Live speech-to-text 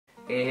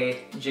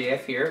Hey,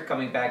 JF here,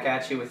 coming back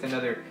at you with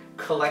another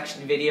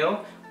collection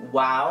video.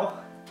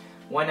 Wow,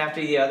 one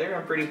after the other.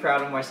 I'm pretty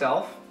proud of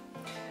myself.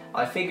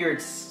 I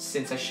figured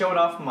since I showed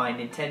off my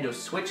Nintendo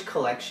Switch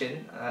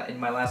collection in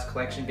my last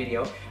collection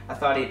video, I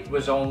thought it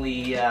was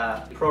only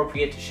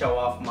appropriate to show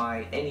off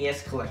my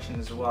NES collection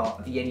as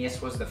well. The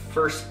NES was the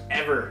first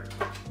ever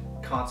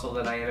console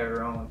that I have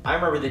ever owned. I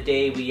remember the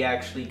day we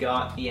actually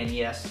got the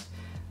NES.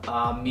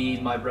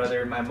 Me, my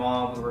brother, and my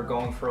mom, we were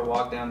going for a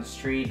walk down the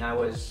street, and I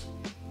was,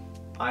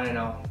 I don't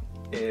know,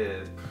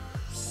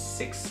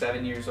 6,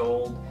 7 years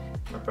old.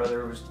 My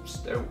brother was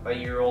just a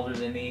year older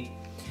than me.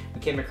 We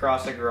came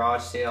across a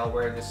garage sale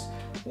where this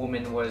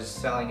woman was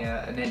selling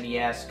an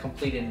NES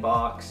complete in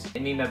box.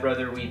 And me and my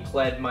brother, we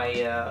pled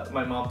my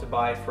mom to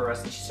buy it for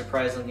us, and she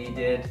surprisingly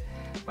did.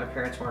 My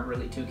parents weren't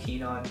really too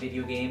keen on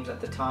video games at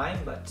the time,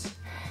 but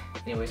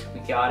anyways, we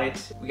got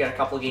it. We got a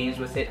couple of games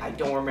with it. I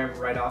don't remember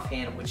right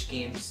offhand which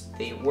games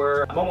they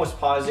were. I'm almost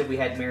positive we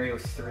had Mario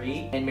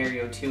 3 and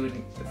Mario 2,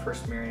 and the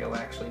first Mario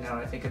actually, now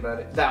that I think about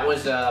it. That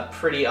was a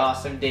pretty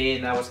awesome day,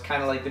 and that was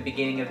kind of like the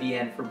beginning of the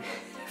end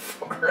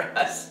for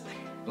us.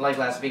 Like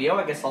last video,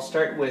 I guess I'll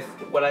start with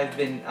what I've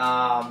been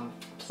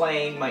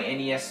playing my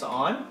NES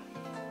on.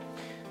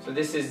 So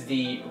this is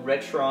the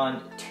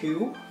Retron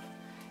 2.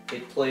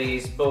 It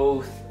plays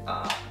both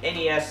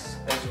NES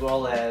as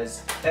well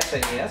as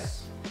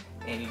SNES,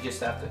 and you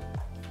just have to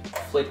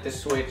flick the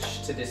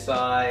switch to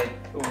decide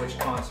which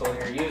console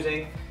you're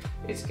using.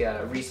 It's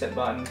got a reset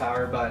button,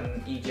 power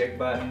button, eject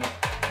button,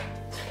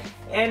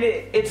 and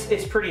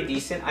it's pretty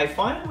decent. I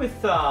find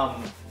with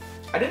I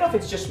don't know if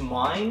it's just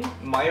my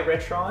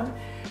Retron,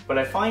 but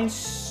I find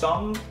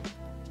some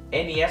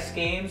NES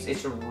games,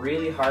 it's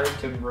really hard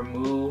to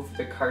remove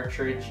the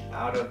cartridge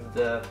out of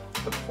the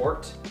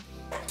port.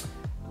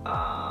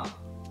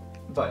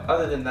 But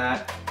other than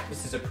that,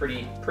 this is a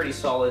pretty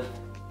solid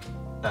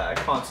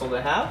console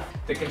to have.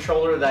 The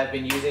controller that I've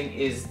been using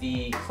is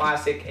the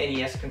classic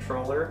NES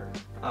controller.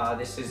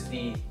 This is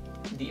the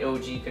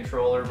OG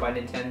controller by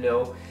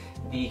Nintendo.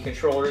 The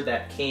controller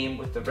that came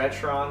with the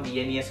Retron,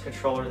 the NES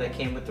controller that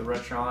came with the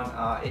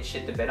Retron, it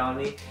shit the bed on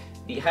me.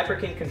 The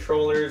Hyperkin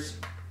controllers,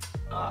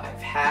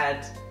 I've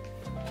had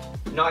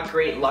not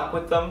great luck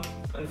with them,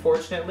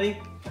 unfortunately.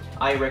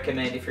 I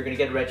recommend, if you're going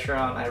to get a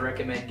Retron, I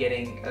recommend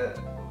getting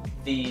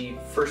the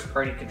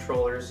first-party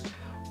controllers,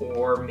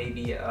 or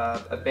maybe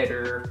a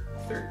better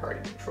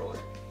third-party controller.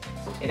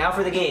 And now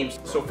for the games.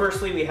 So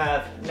firstly we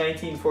have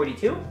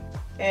 1942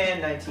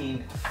 and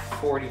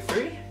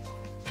 1943.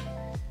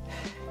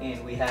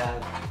 And we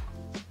have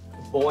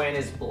Boy and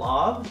His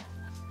Blob.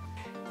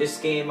 This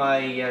game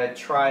I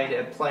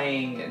tried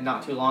playing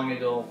not too long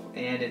ago,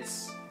 and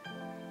it's...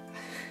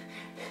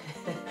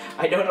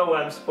 I don't know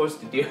what I'm supposed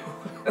to do.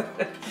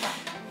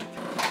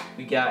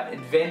 We got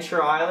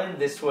Adventure Island.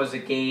 This was a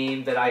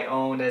game that I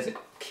owned as a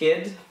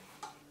kid.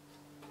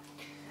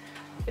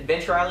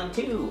 Adventure Island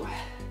 2.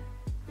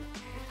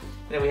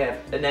 And then we have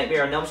A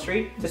Nightmare on Elm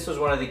Street. This is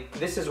one of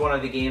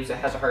the games that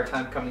has a hard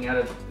time coming out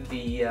of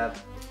the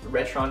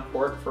Retron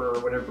port for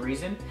whatever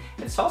reason.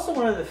 And it's also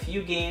one of the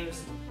few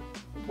games,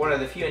 one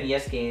of the few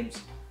NES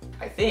games,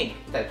 I think,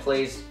 that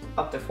plays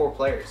up to 4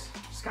 players.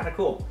 It's kind of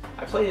cool.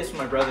 I played this with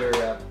my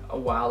brother a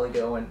while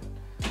ago,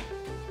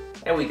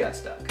 and we got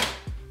stuck.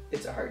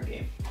 It's a hard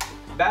game.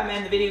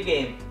 Batman the video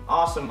game.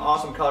 Awesome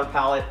color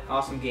palette,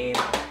 awesome game.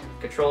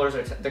 The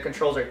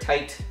controls are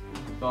tight.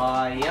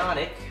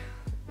 Bionic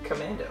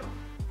Commando.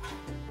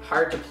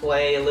 Hard to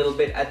play a little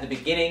bit at the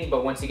beginning,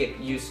 but once you get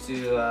used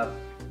to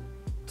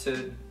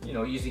you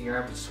know, using your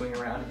arms to swing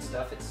around and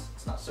stuff,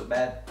 it's not so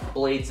bad.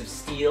 Blades of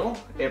Steel.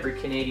 Every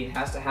Canadian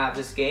has to have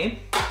this game.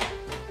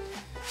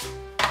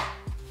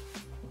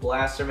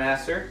 Blaster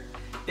Master.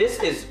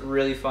 This is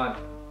really fun.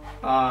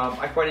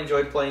 I quite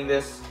enjoyed playing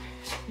this.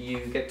 You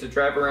get to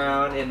drive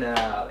around in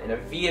a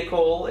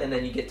vehicle, and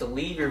then you get to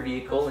leave your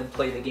vehicle and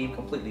play the game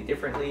completely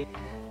differently.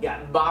 You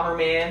got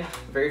Bomberman,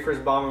 very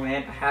first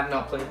Bomberman. I have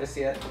not played this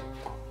yet.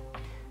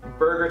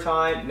 Burger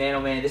Time, man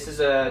oh man, this is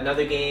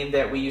another game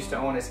that we used to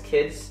own as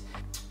kids.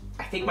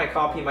 I think my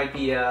copy might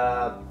be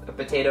a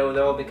potato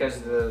though,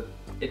 because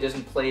it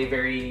doesn't play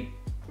very.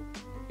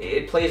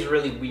 It plays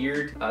really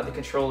weird. The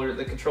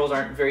controls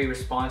aren't very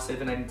responsive,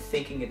 and I'm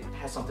thinking it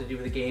has something to do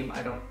with the game.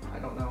 I don't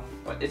know,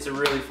 but it's a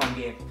really fun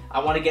game. I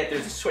want to get.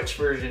 There's a Switch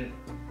version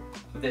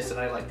of this that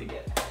I like to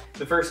get.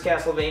 The first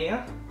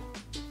Castlevania.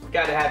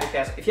 Gotta have the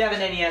Castle. If you have an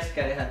NES,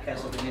 gotta have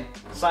Castlevania.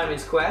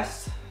 Simon's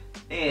Quest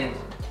and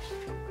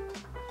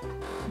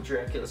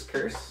Dracula's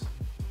Curse.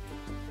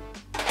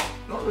 I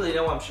don't really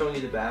know why I'm showing you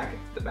the back.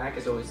 The back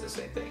is always the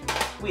same thing.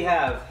 We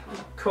have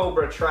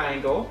Cobra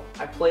Triangle.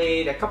 I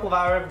played a couple of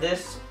hours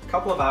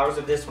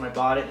of this when I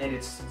bought it, and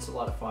it's a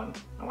lot of fun.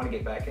 I want to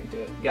get back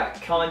into it. We got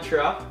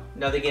Contra,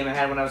 another game I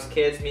had when I was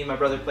kids. Me and my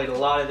brother played a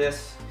lot of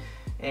this,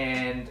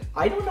 and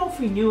I don't know if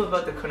we knew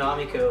about the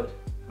Konami code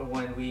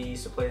when we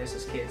used to play this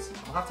as kids.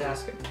 I'll have to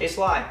ask him. Hey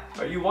Sly,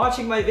 are you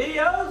watching my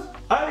videos?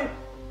 Are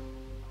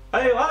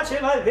you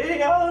watching my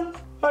videos?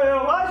 Are you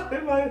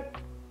watching my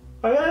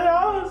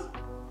videos?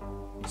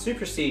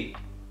 Super C.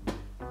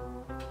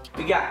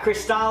 We got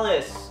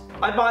Crystallis.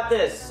 I bought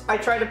this. I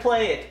tried to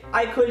play it.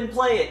 I couldn't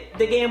play it.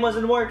 The game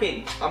wasn't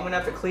working. I'm gonna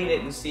have to clean it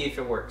and see if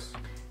it works.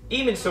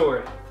 Demon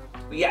Sword.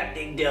 We got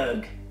Dig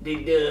Dug.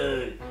 Dig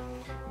Dug.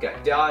 We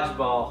got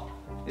Dodgeball.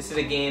 This is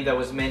a game that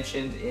was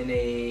mentioned in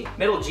a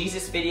Metal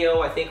Jesus video,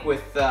 I think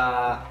with,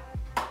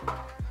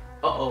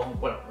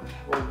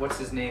 what's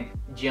his name?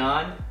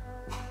 John?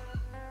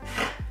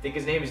 I think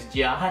his name is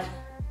John.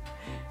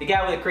 The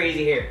guy with the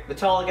crazy hair. The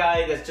tall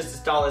guy that's just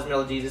as tall as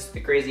Metal Jesus with the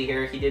crazy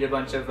hair. He did a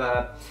bunch of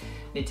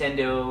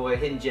Nintendo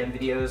Hidden Gem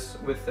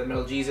videos with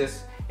Metal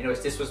Jesus.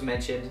 Anyways, this was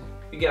mentioned.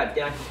 We got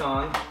Donkey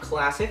Kong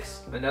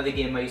Classics, another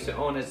game I used to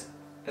own as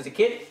a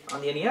kid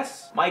on the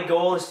NES. My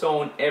goal is to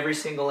own every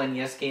single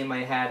NES game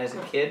I had as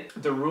a kid.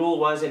 The rule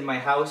was in my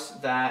house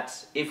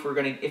that if we were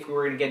gonna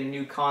get a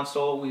new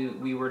console,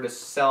 we were to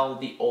sell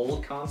the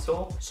old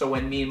console. So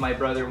when me and my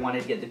brother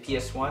wanted to get the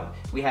PS1,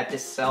 we had to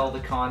sell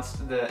the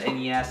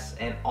NES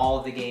and all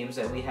of the games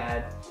that we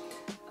had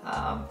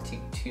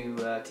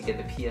to get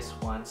the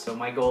PS1. So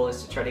my goal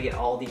is to try to get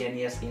all the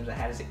NES games I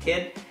had as a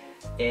kid,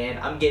 and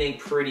I'm getting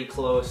pretty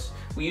close.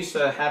 We used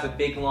to have a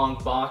big long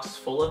box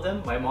full of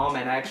them. My mom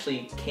had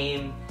actually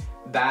came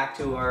back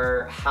to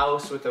our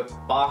house with a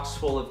box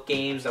full of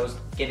games that was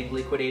getting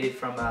liquidated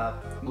from a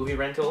movie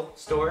rental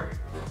store.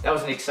 That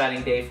was an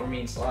exciting day for me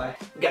and Sly.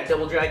 We got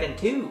Double Dragon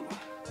 2.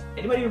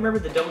 Anybody remember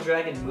the Double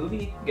Dragon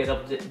movie? We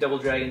got Double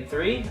Dragon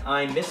 3.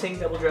 I'm missing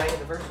Double Dragon,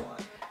 the first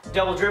one.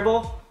 Double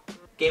Dribble,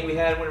 game we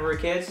had when we were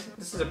kids.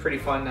 This is a pretty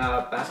fun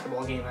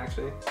basketball game,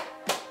 actually.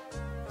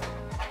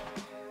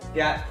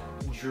 Got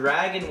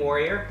Dragon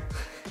Warrior.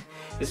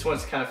 This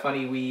one's kind of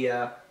funny.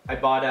 I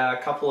bought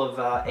a couple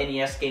of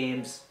NES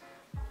games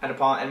at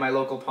my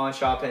local pawn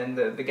shop, and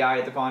the guy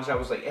at the pawn shop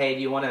was like, "Hey,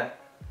 do you want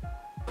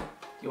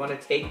to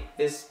take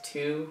this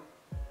too,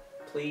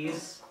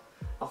 please?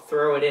 I'll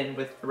throw it in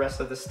with the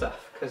rest of the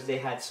stuff," because they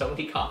had so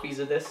many copies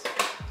of this.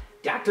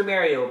 Dr.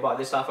 Mario, bought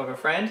this off of a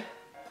friend.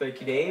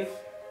 Thank you, Dave.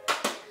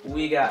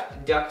 We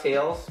got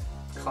DuckTales,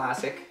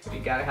 classic. We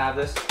gotta have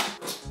this.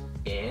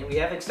 And we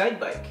have Excite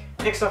Bike.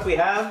 Next up we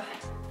have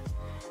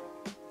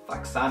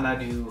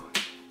Xanadu.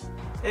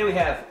 Then we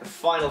have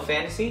Final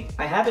Fantasy.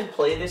 I haven't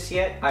played this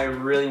yet. I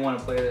really want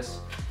to play this.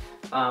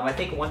 I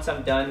think once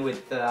I'm done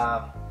with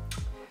the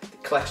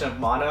collection of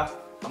mana,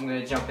 I'm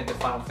going to jump into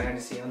Final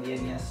Fantasy on the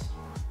NES.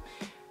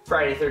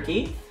 Friday the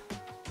 13th.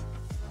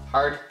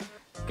 Hard.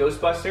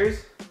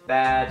 Ghostbusters.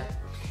 Bad.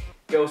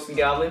 Ghosts and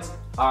Goblins.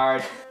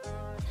 Hard.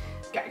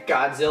 Got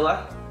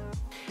Godzilla.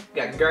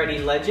 Got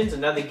Guardian Legends,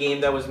 another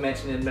game that was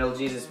mentioned in Metal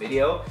Jesus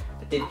video.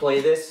 I did play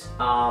this.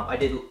 I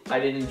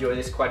did enjoy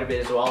this quite a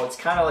bit as well. It's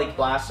kind of like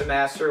Blaster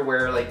Master,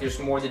 where like there's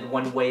more than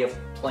one way of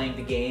playing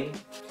the game.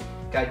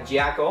 Got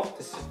Jackal.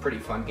 This is a pretty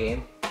fun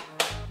game.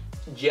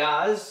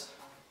 Jaws.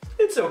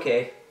 It's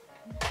okay.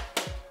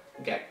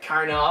 Got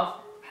Karnov.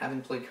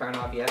 Haven't played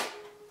Karnov yet.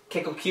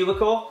 Kickle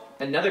Cubicle.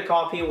 Another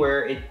copy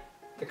where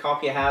the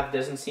copy I have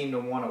doesn't seem to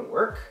want to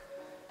work,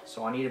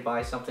 so I need to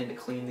buy something to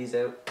clean these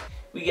out.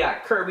 We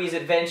got Kirby's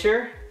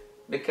Adventure,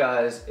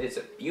 because it's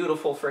a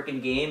beautiful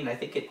freaking game, and I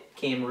think it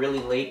came really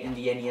late in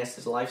the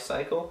NES's life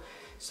cycle.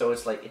 So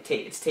it's like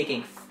it's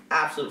taking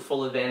absolute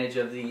full advantage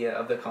of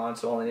the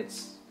console, and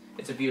it's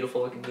a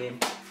beautiful looking game.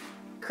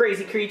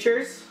 Crazy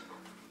Creatures.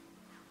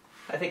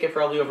 I think I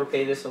probably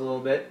overpaid this a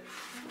little bit.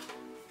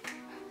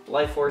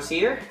 Life Force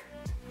Heater.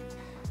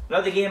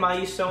 Another game I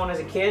used to own as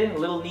a kid,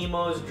 Little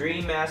Nemo's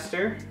Dream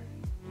Master.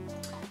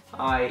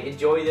 I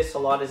enjoyed this a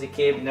lot as a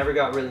kid, never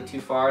got really too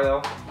far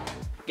though.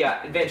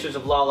 Got Adventures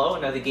of Lalo,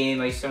 another game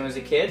I used to own as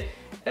a kid,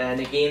 and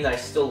a game that I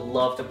still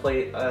love to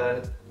play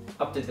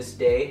up to this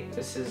day.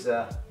 This is,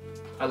 I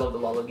love the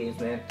Lalo games,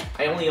 man.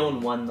 I only own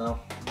one though.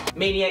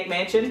 Maniac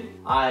Mansion.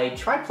 I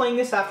tried playing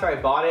this after I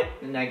bought it,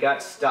 and I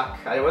got stuck.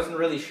 I wasn't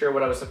really sure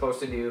what I was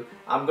supposed to do.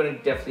 I'm gonna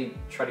definitely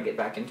try to get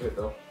back into it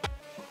though.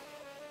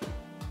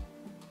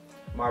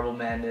 Marble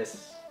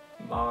Madness.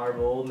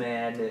 Marble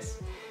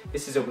Madness.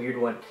 This is a weird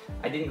one.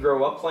 I didn't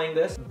grow up playing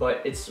this,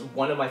 but it's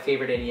one of my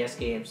favorite NES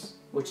games,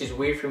 which is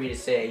weird for me to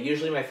say.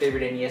 Usually my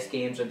favorite NES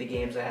games are the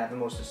games I have the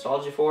most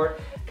nostalgia for.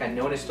 Got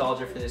no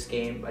nostalgia for this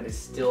game, but it's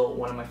still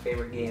one of my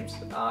favorite games.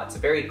 It's a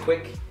very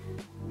quick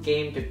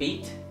game to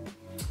beat,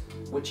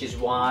 which is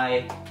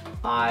why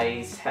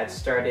I had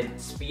started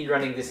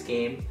speedrunning this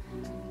game.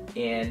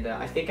 And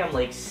I think I'm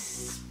like,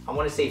 I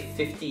want to say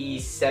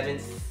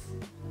 57th.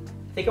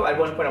 I think at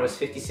one point I was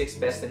 56th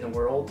best in the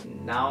world.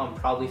 Now I'm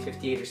probably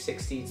 58 or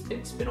 60.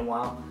 It's been a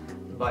while.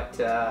 But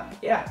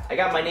yeah, I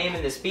got my name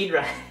in the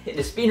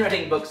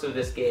speedrunning books of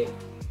this game.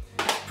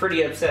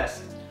 Pretty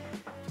obsessed.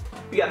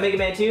 We got Mega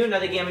Man 2,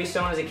 another game we used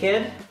to own as a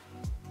kid.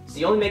 It's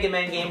the only Mega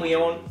Man game we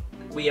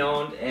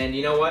owned, and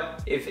you know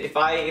what? If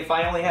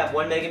I only have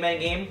one Mega Man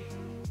game,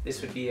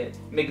 this would be it.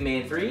 Mega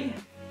Man 3,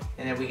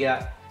 and then we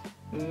got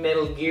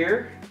Metal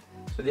Gear.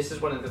 So this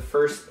is one of the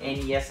first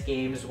NES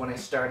games when I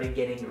started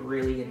getting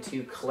really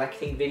into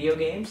collecting video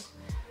games.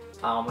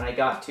 When I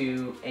got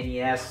to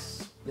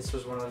NES, this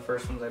was one of the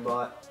first ones I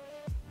bought.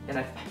 And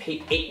I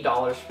paid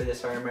 $8 for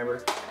this, I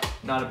remember.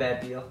 Not a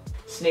bad deal.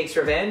 Snake's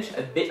Revenge,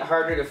 a bit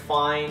harder to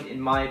find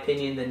in my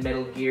opinion than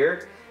Metal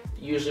Gear.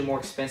 Usually more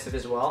expensive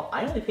as well.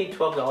 I only paid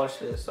 $12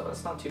 for this, so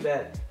that's not too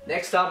bad.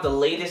 Next up, the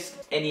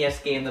latest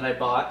NES game that I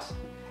bought,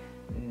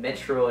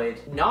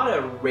 Metroid. Not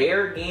a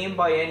rare game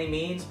by any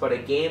means, but a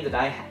game that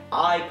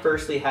I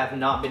personally have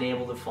not been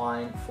able to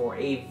find for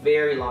a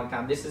very long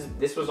time.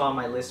 This was on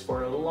my list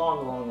for a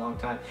long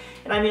time.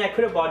 And I mean, I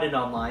could have bought it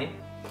online,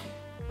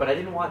 but I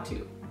didn't want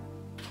to.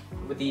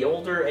 With the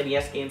older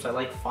NES games, I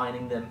like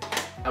finding them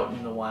out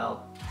in the wild.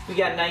 We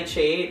got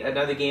Nightshade,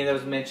 another game that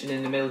was mentioned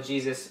in the Metal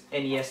Jesus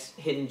NES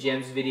Hidden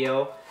Gems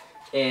video.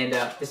 And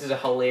this is a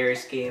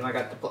hilarious game.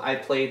 I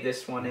played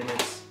this one and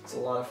it's a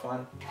lot of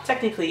fun.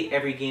 Technically,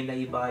 every game that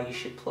you buy, you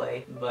should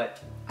play.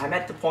 But I'm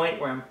at the point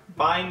where I'm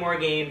buying more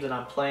games and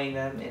I'm playing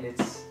them, and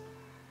it's...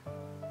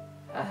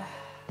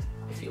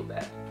 I feel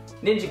bad.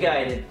 Ninja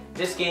Gaiden.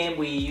 This game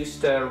we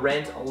used to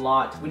rent a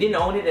lot. We didn't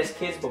own it as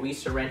kids, but we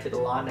used to rent it a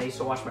lot, and I used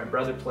to watch my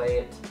brother play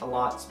it a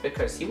lot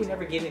because he would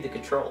never give me the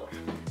controller.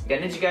 We got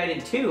Ninja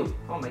Gaiden 2.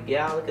 Oh my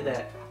god, look at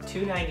that.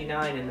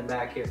 $2.99 in the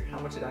back here. How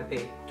much did I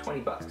pay?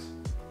 20 bucks.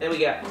 Then we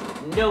got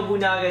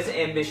Nobunaga's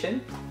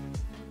Ambition.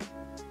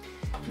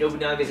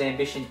 Nobunaga's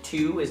Ambition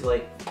 2 is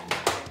like,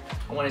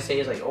 I want to say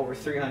is like over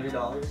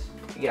 $300.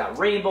 We got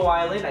Rainbow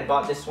Island. I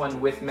bought this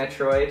one with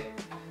Metroid.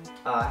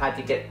 Had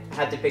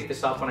to pick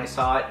this up when I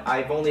saw it.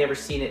 I've only ever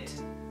seen it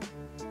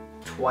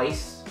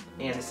twice,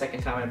 and the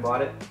second time I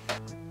bought it.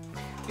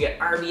 We got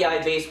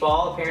RBI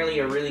Baseball, apparently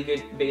a really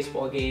good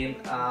baseball game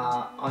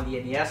on the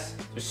NES.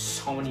 There's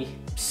so many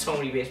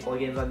baseball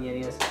games on the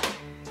NES.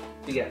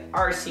 We got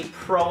RC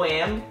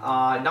Pro-Am,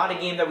 not a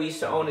game that we used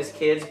to own as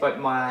kids, but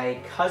my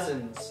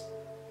cousins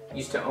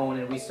used to own,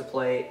 and we used to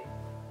play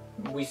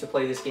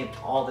this game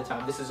all the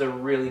time. This is a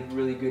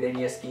really good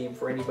NES game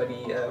for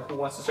anybody who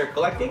wants to start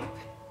collecting.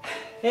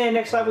 And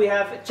next up we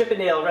have Chip 'n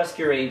Dale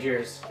Rescue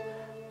Rangers.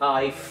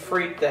 I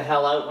freaked the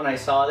hell out when I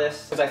saw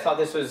this, because I thought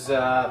this was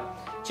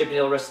Chip 'n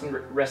Dale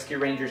Rescue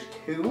Rangers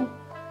 2,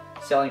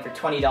 selling for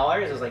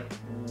 $20. I was like...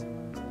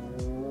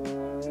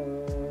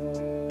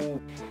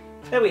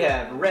 Then we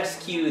have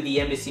Rescue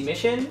the Embassy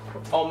Mission.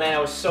 Oh man, I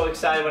was so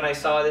excited when I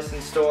saw this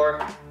in store.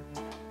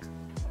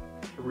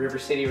 River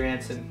City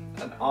Ransom,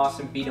 an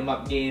awesome beat 'em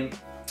up game.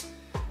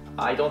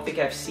 I don't think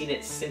I've seen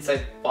it since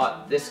I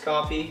bought this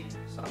copy,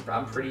 so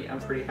I'm pretty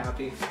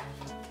happy.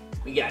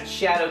 We got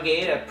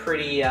Shadowgate, a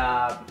pretty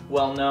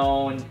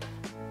well-known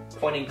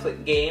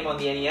point-and-click game on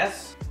the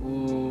NES.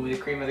 Ooh, the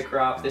cream of the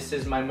crop. This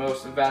is my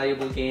most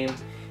valuable game.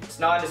 It's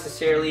not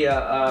necessarily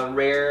a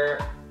rare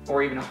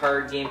or even a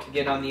hard game to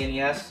get on the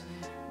NES,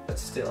 but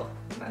still,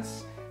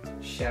 that's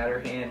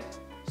Shatterhand.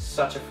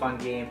 Such a fun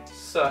game.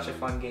 Such a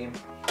fun game.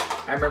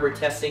 I remember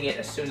testing it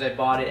as soon as I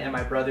bought it at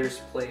my brother's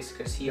place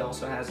because he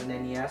also has an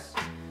NES,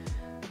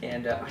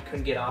 and I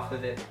couldn't get off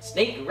of it.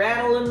 Snake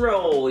Rattle and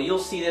Roll. You'll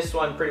see this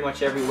one pretty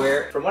much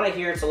everywhere. From what I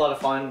hear, it's a lot of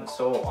fun,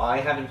 so I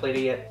haven't played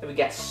it yet. Then we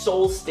got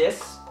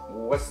Solstice.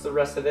 What's the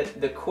rest of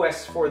it? The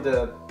quest for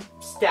the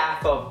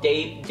staff of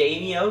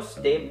Damnos.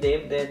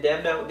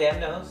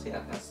 Damnos.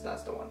 Yeah,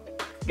 that's the one.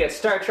 We got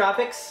Star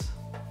Tropics.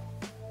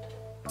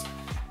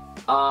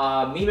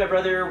 Me and my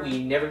brother,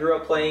 we never grew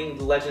up playing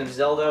The Legend of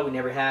Zelda. We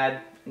never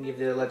had any of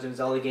the Legend of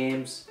Zelda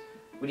games.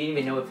 We didn't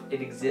even know if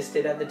it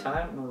existed at the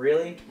time,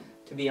 really,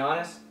 to be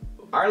honest.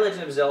 Our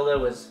Legend of Zelda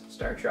was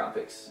Star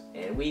Tropics,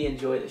 and we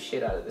enjoyed the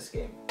shit out of this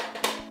game.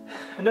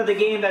 Another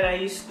game that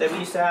we used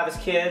to have as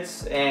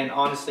kids, and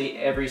honestly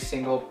every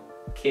single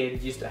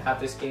kid used to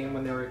have this game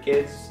when they were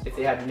kids, if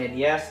they had an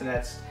NES, and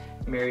that's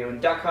Mario and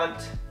Duck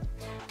Hunt.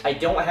 I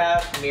don't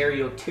have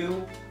Mario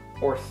 2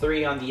 or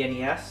 3 on the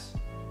NES.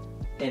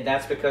 And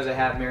that's because I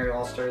have Mario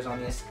All-Stars on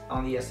the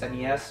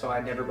SNES, so I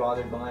never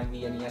bothered buying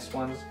the NES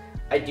ones.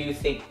 I do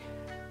think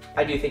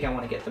I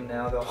want to get them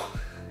now, though.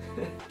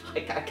 I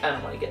kind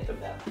of want to get them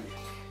now.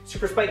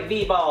 Super Spike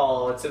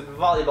V-Ball, it's a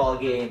volleyball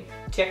game.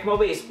 Tecmo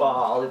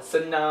Baseball, it's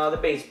another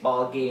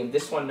baseball game.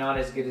 This one not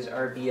as good as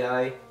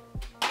RBI,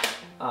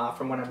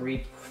 from what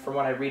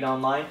I read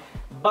online.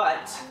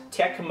 But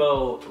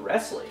Tecmo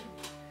Wrestling,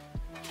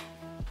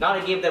 not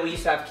a game that we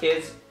used to have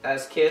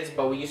as kids,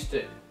 but we used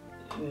to.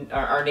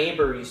 Our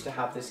neighbor used to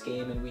have this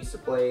game, and we used to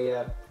play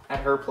at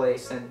her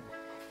place, and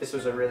this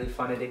was a really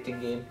fun,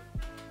 addicting game.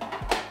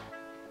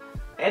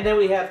 And then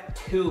we have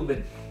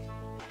Tubing.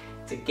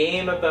 It's a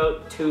game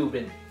about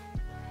tubing.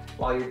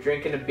 While you're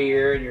drinking a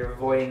beer and you're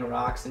avoiding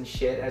rocks and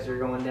shit as you're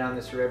going down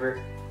this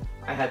river.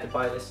 I had to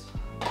buy this.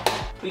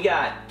 We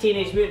got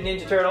Teenage Mutant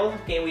Ninja Turtle,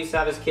 game we used to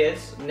have as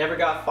kids. Never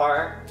got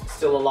far,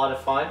 still a lot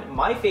of fun.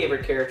 My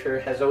favorite character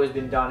has always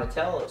been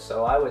Donatello,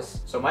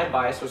 so my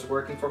bias was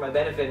working for my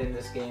benefit in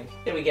this game.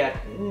 Then we got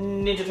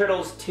Ninja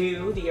Turtles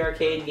 2, the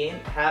arcade game.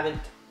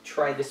 Haven't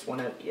tried this one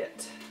out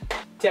yet.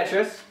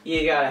 Tetris,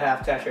 you gotta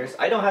have Tetris.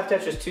 I don't have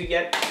Tetris 2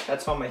 yet,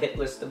 that's on my hit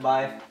list to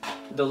buy.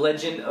 The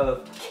Legend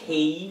of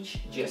Cage,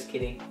 just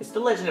kidding. It's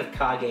The Legend of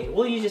Kage.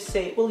 Will you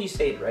say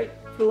it right?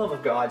 For the love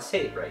of God,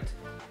 say it right.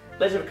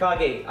 Legend of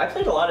Kage. I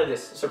played a lot of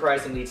this,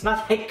 surprisingly. It's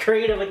not that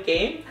great of a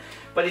game,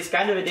 but it's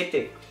kind of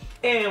addicting.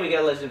 And we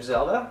got Legend of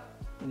Zelda.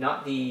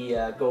 Not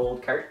the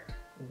gold cart,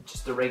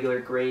 just the regular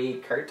gray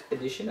cart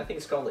edition. I think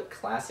it's called like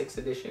Classics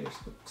Edition or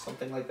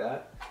something like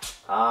that.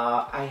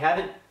 I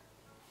haven't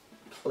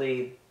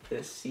played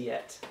this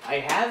yet. I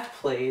have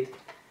played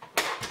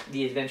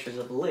The Adventures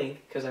of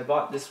Link because I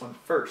bought this one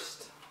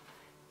first.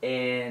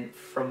 And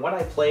from what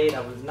I played, I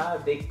was not a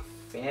big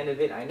fan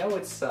of it. I know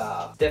it's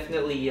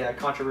definitely a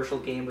controversial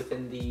game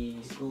within the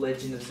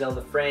Legend of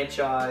Zelda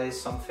franchise.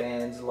 Some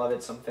fans love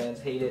it, some fans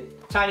hate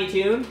it. Tiny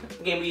Toon,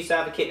 a game we used to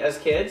have as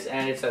kids,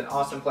 and it's an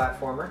awesome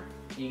platformer.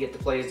 You get to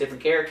play as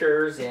different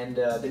characters, and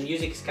the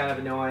music is kind of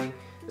annoying.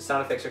 The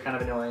sound effects are kind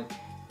of annoying,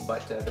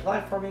 but the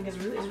platforming is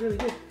really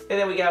good. And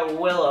then we got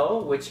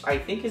Willow, which I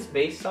think is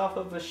based off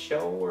of a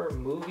show or a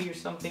movie or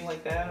something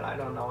like that. I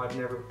don't know. I've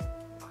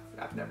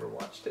never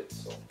watched it.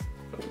 So,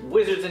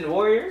 Wizards and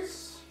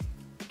Warriors.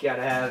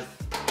 Gotta have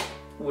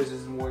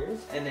Wizards and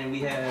Warriors. And then we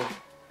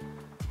have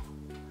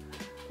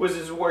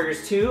Wizards and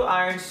Warriors 2,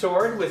 Iron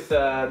Sword with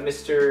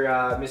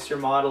Mr.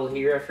 Model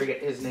here, I forget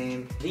his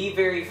name. The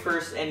very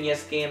first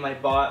NES game I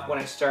bought when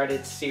I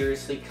started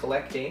seriously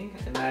collecting,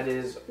 and that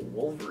is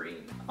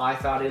Wolverine. I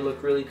thought it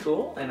looked really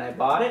cool, and I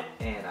bought it,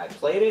 and I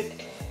played it,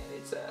 and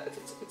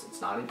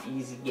it's not an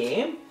easy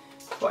game,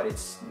 but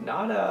it's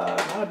not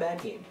a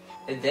bad game.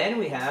 And then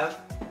we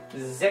have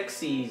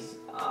Xerxes,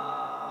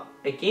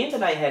 a game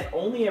that I had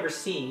only ever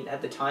seen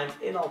at the time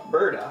in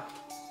Alberta,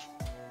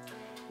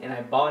 and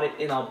I bought it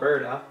in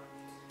Alberta,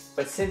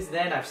 but since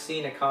then I've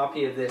seen a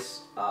copy of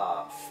this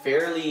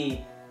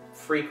fairly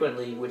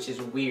frequently, which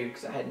is weird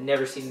because I had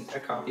never seen a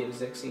copy of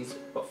Xerxes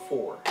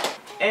before.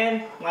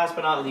 And last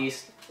but not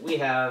least, we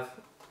have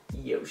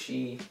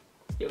Yoshi,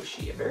 a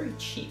very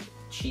cheap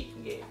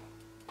game.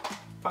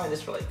 Find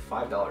this for like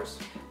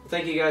 $5.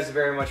 Thank you guys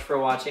very much for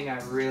watching.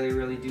 I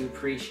really do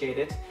appreciate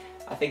it.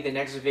 I think the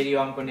next video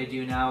I'm going to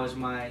do now is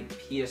my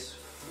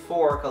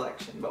PS4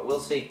 collection, but we'll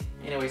see.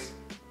 Anyways,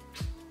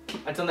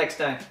 until next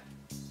time.